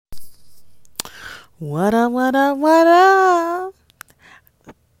What up, what up, what up?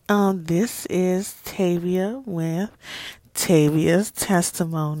 This is Tavia with Tavia's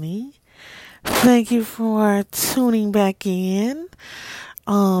Testimony. Thank you for tuning back in.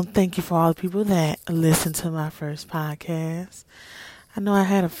 Thank you for all the people that listened to my first podcast. I know I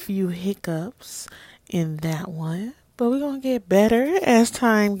had a few hiccups in that one, but we're gonna get better as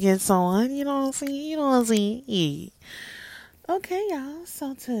time gets on. You know what I'm saying? You know what I'm saying? Yeah. Okay, y'all.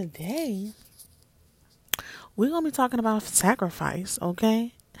 So today we're going to be talking about sacrifice,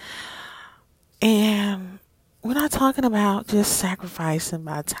 okay? And we're not talking about just sacrificing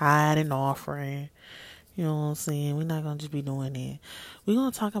by tithe and offering. You know what I'm saying? We're not going to just be doing that. We're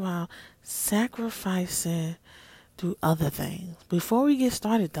going to talk about sacrificing through other things. Before we get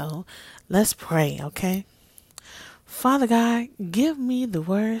started, though, let's pray, okay? Father God, give me the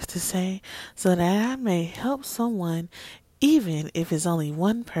words to say so that I may help someone, even if it's only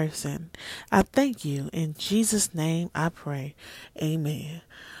one person. I thank you. In Jesus' name I pray. Amen.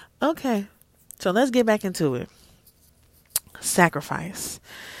 Okay, so let's get back into it. Sacrifice.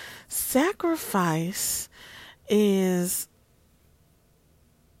 Sacrifice is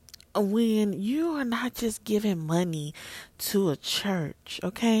when you are not just giving money to a church,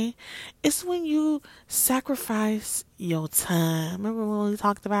 okay? It's when you sacrifice your time. Remember when we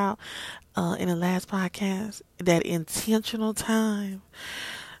talked about in the last podcast, that intentional time?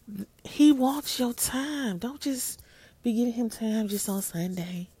 He wants your time. Don't just be giving him time just on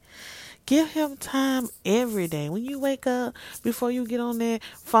Sunday. Give him time every day. When you wake up, before you get on that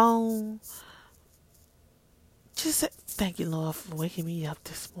phone, just say, thank you, Lord, for waking me up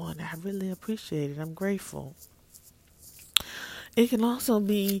this morning. I really appreciate it. I'm grateful. It can also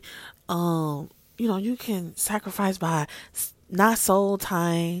be, you can sacrifice by not soul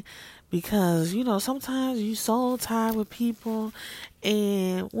time, because, sometimes you soul tie with people,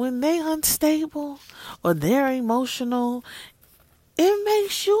 and when they unstable or they're emotional, it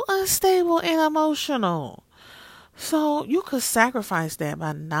makes you unstable and emotional. So you could sacrifice that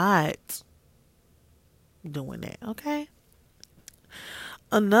by not doing that, okay?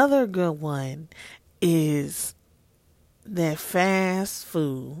 Another good one is that fast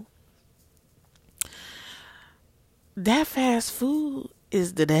food. That fast food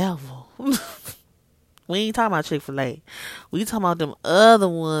is the devil. We ain't talking about Chick-fil-A. We talking about them other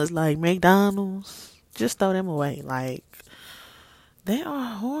ones like McDonald's. Just throw them away. Like, they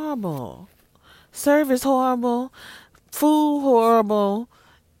are horrible. Service horrible. Food horrible.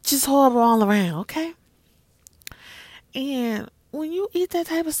 Just horrible all around, okay? And when you eat that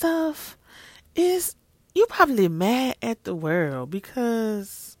type of stuff, you probably mad at the world,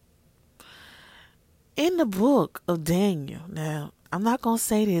 because in the book of Daniel, now, I'm not going to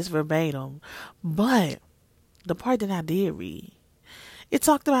say this verbatim, but the part that I did read, it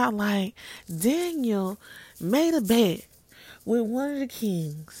talked about like Daniel made a bet with one of the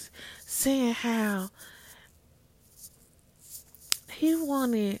kings, saying how he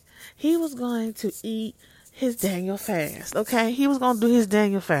was going to eat his Daniel fast, okay? He was going to do his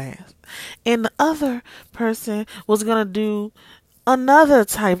Daniel fast. And the other person was going to do another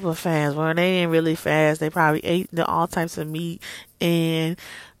type of fast where they didn't really fast. They probably ate all types of meat and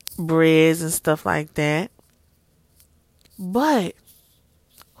breads and stuff like that. But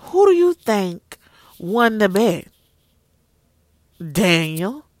who do you think won the bet?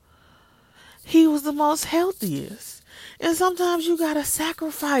 Daniel. He was the most healthiest. And sometimes you gotta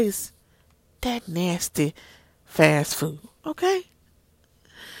sacrifice that nasty fast food, okay?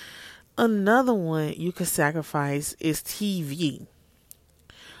 Another one you can sacrifice is TV.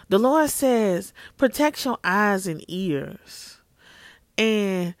 The Lord says, protect your eyes and ears.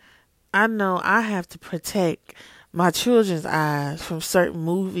 And I know I have to protect my children's eyes from certain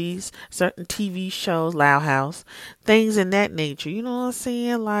movies, certain TV shows, Loud House, things in that nature. You know what I'm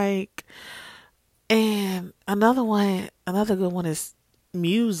saying? Like, and another good one is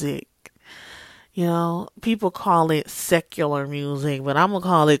music. People call it secular music, but I'm going to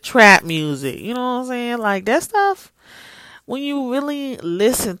call it trap music. You know what I'm saying? Like, that stuff, when you really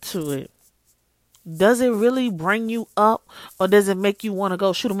listen to it, does it really bring you up, or does it make you want to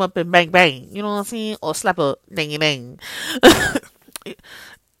go shoot them up and bang bang? You know what I'm saying? Or slap a ding ding.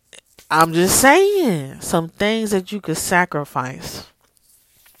 I'm just saying some things that you could sacrifice.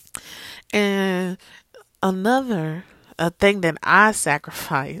 And a thing that I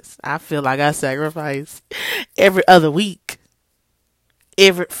sacrifice, I feel like I sacrifice every other week.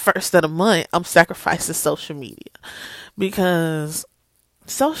 Every first of the month, I'm sacrificing social media, because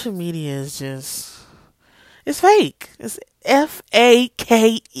social media is just, it's fake. It's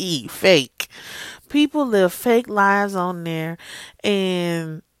FAKE, fake. People live fake lives on there,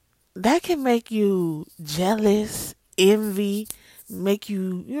 and that can make you jealous, envy, make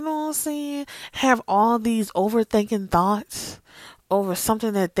you, you know what I'm saying, have all these overthinking thoughts over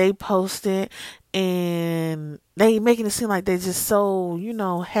something that they posted, and they making it seem like they're just so,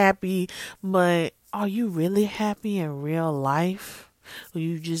 happy, but are you really happy in real life? Or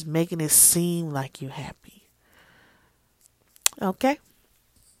you just making it seem like you happy? Okay?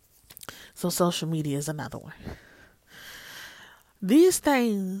 So social media is another one. These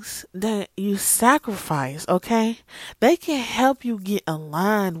things that you sacrifice, okay, they can help you get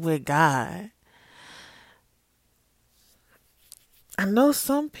aligned with God. I know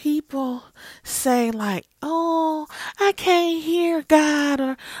some people say like, oh, I can't hear God,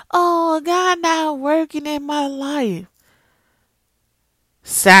 or oh, God not working in my life.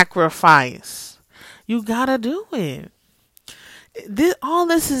 Sacrifice. You gotta do it. All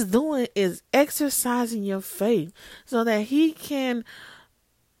this is doing is exercising your faith so that he can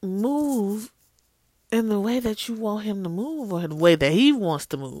move in the way that you want him to move, or the way that he wants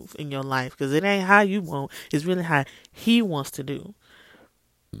to move in your life, because it ain't how you want, it's really how he wants to do.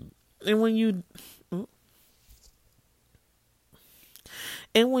 And when you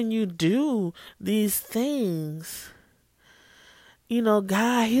do these things,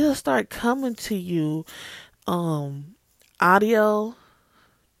 God, he'll start coming to you, audio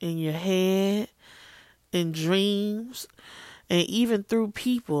in your head, in dreams, and even through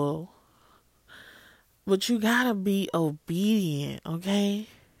people. But you gotta be obedient, okay?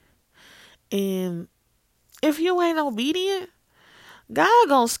 And if you ain't obedient, God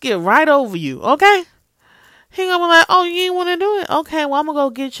gonna skip right over you, okay? He gonna be like, oh, you ain't wanna do it? Okay, well, I'm gonna go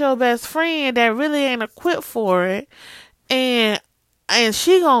get your best friend that really ain't equipped for it, and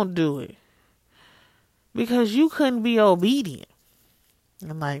she gonna do it. Because you couldn't be obedient.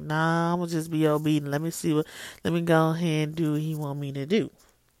 I'm like, nah, I'm gonna just be obedient. Let me go ahead and do what he want me to do.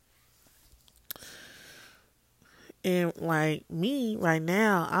 And like me right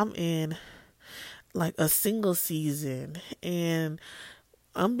now, I'm in like a single season, and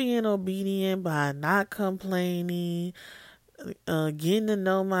I'm being obedient by not complaining, getting to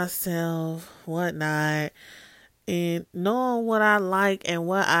know myself, whatnot, and knowing what I like and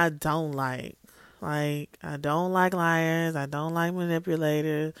what I don't like. Like, I don't like liars. I don't like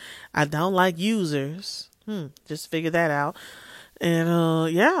manipulators. I don't like users. Just figure that out.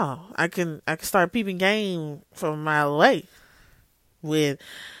 And yeah, I can start peeping game from a mile away with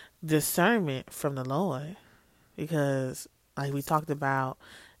discernment from the Lord, because like we talked about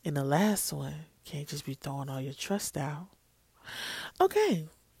in the last one, you can't just be throwing all your trust out. Okay.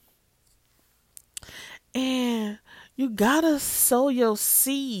 And you gotta sow your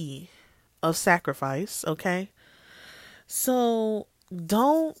seed of sacrifice, okay? So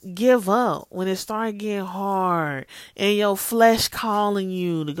don't give up when it starts getting hard and your flesh calling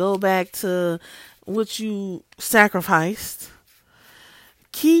you to go back to what you sacrificed.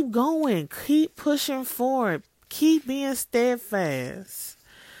 Keep going. Keep pushing forward. Keep being steadfast,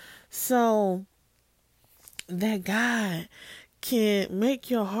 so that God can make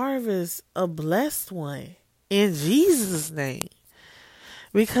your harvest a blessed one in Jesus' name.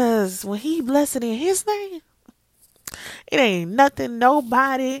 Because when he bless it in his name, it ain't nothing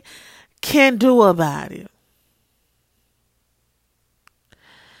nobody can do about it.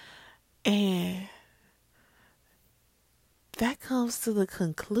 And that comes to the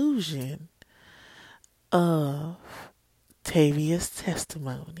conclusion of Tavia's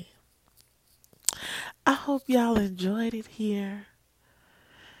testimony. I hope y'all enjoyed it here.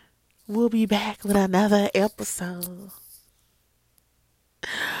 We'll be back with another episode.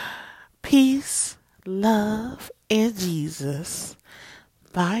 Peace, love, and Jesus.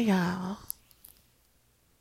 Bye, y'all.